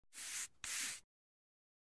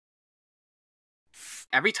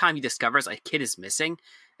every time he discovers a kid is missing,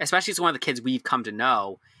 especially as one of the kids we've come to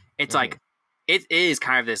know, it's like it is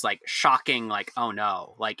kind of this like shocking, like, oh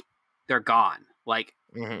no, like they're gone. Like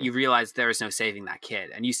you realize there is no saving that kid,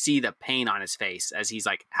 and you see the pain on his face as he's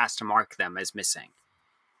like has to mark them as missing.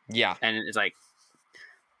 Yeah, and it's like,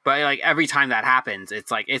 but like every time that happens,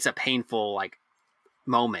 it's like it's a painful like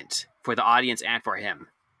moment for the audience and for him.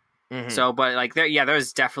 So, but like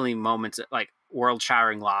there's definitely moments like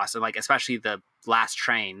world-shattering loss, and like especially the last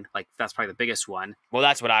train, like that's probably the biggest one. Well,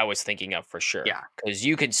 that's what I was thinking of for sure. Yeah, because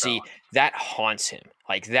you can see that haunts him.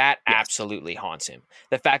 Like that absolutely haunts him.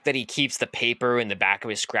 The fact that he keeps the paper in the back of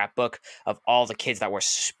his scrapbook of all the kids that were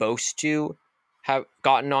supposed to have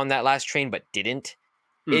gotten on that last train but didn't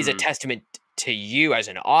is a testament to you as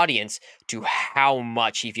an audience to how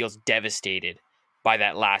much he feels devastated by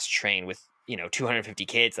that last train with 250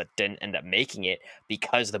 kids that didn't end up making it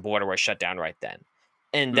because the border was shut down right then.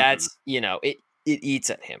 And that's it eats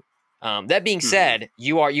at him. That being said,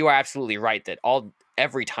 you are absolutely right that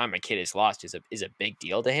every time a kid is lost is a big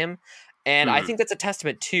deal to him. And I think that's a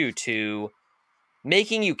testament too to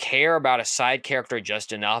making you care about a side character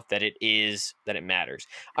just enough that it matters.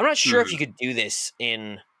 I'm not sure if you could do this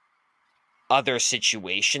in other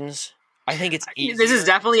situations. I think it's easier. This is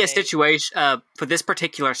definitely a situation for this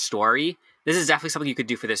particular story. This is definitely something you could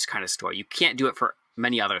do for this kind of story. You can't do it for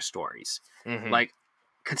many other stories. Like,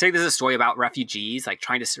 considering this is a story about refugees, like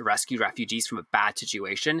trying to rescue refugees from a bad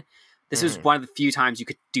situation, this was one of the few times you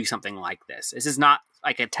could do something like this. This is not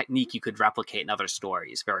like a technique you could replicate in other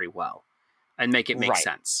stories very well and make it make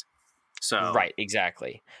sense. So right,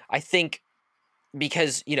 exactly. I think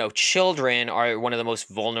because, children are one of the most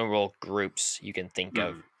vulnerable groups you can think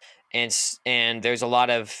of. And there's a lot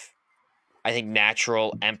of, I think,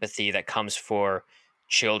 natural empathy that comes for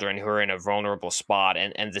children who are in a vulnerable spot,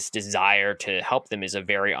 and this desire to help them is a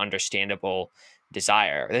very understandable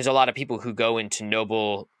desire. There's a lot of people who go into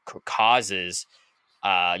noble causes,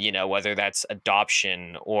 whether that's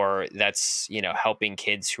adoption or that's, helping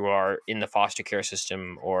kids who are in the foster care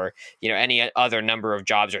system or, any other number of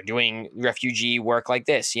jobs or doing refugee work like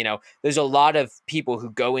this. There's a lot of people who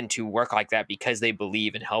go into work like that because they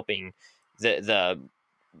believe in helping the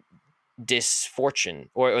disfortune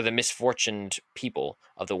or the misfortuned people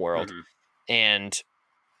of the world. And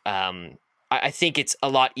I think it's a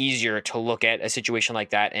lot easier to look at a situation like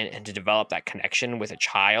that and to develop that connection with a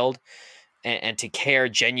child and to care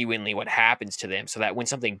genuinely what happens to them so that when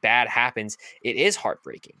something bad happens, it is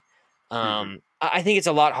heartbreaking. I think it's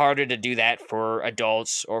a lot harder to do that for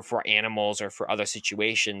adults or for animals or for other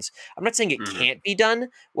situations. I'm not saying it can't be done.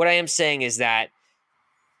 What I am saying is that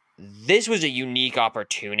this was a unique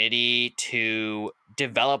opportunity to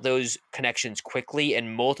develop those connections quickly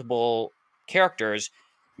and multiple characters,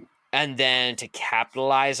 and then to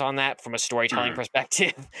capitalize on that from a storytelling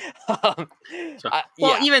perspective.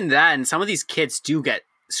 Even then, some of these kids do get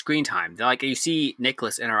screen time. They're like, you see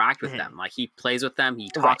Nicholas interact with them. Like, he plays with them, he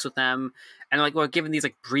talks with them, and like we're given these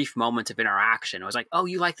like brief moments of interaction. It was like, oh,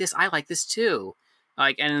 you like this? I like this too.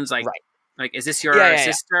 Like, and it's like, like, is this your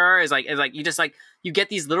sister? Is like you just like you get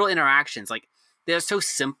these little interactions. Like, they're so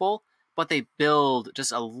simple, but they build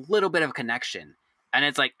just a little bit of a connection. And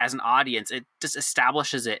it's like, as an audience, it just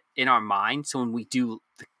establishes it in our mind. So when we do,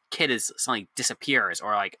 the kid is suddenly disappears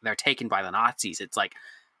or like they're taken by the Nazis, it's like,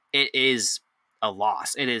 it is a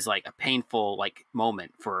loss. It is like a painful like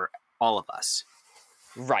moment for all of us.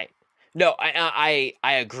 Right. No, I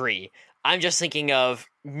agree. I'm just thinking of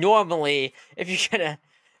normally if you're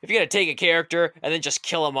gonna take a character and then just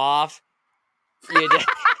kill him off,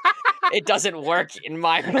 it doesn't work in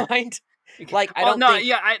my mind. Like, I don't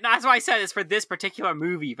think... that's why I said it's for this particular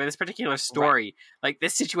movie, for this particular story. Like,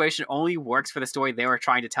 this situation only works for the story they were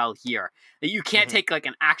trying to tell here. You can't take like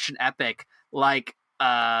an action epic, like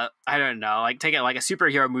I don't know, like take it like a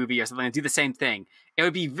superhero movie or something and do the same thing. It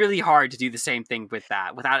would be really hard to do the same thing with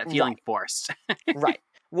that without it feeling forced. Right.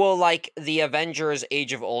 Well, like the Avengers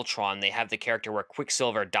Age of Ultron, they have the character where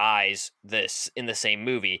Quicksilver dies in the same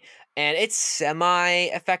movie. And it's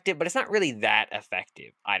semi-effective, but it's not really that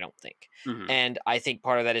effective, I don't think. And I think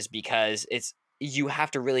part of that is because you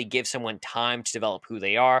have to really give someone time to develop who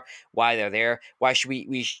they are, why they're there, why should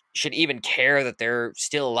we should even care that they're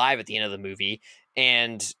still alive at the end of the movie.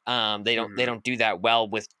 And they don't do that well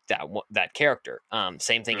with that character.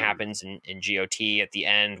 Same thing happens in GOT at the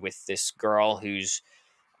end with this girl who's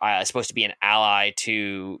supposed to be an ally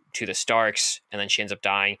to the Starks, and then she ends up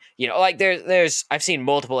dying. Like there's I've seen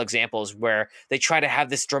multiple examples where they try to have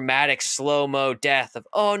this dramatic slow-mo death of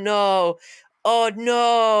oh no,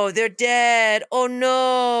 they're dead, oh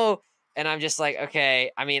no, and I'm just like,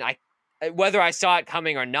 okay, I mean, whether I saw it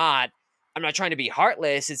coming or not, I'm not trying to be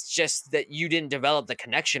heartless. It's just that you didn't develop the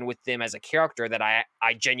connection with them as a character that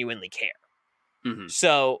I genuinely care. Mm-hmm.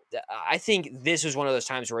 So I think this was one of those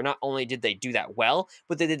times where not only did they do that well,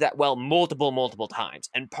 but they did that well multiple times.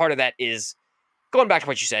 And part of that is, going back to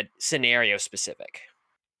what you said, scenario specific.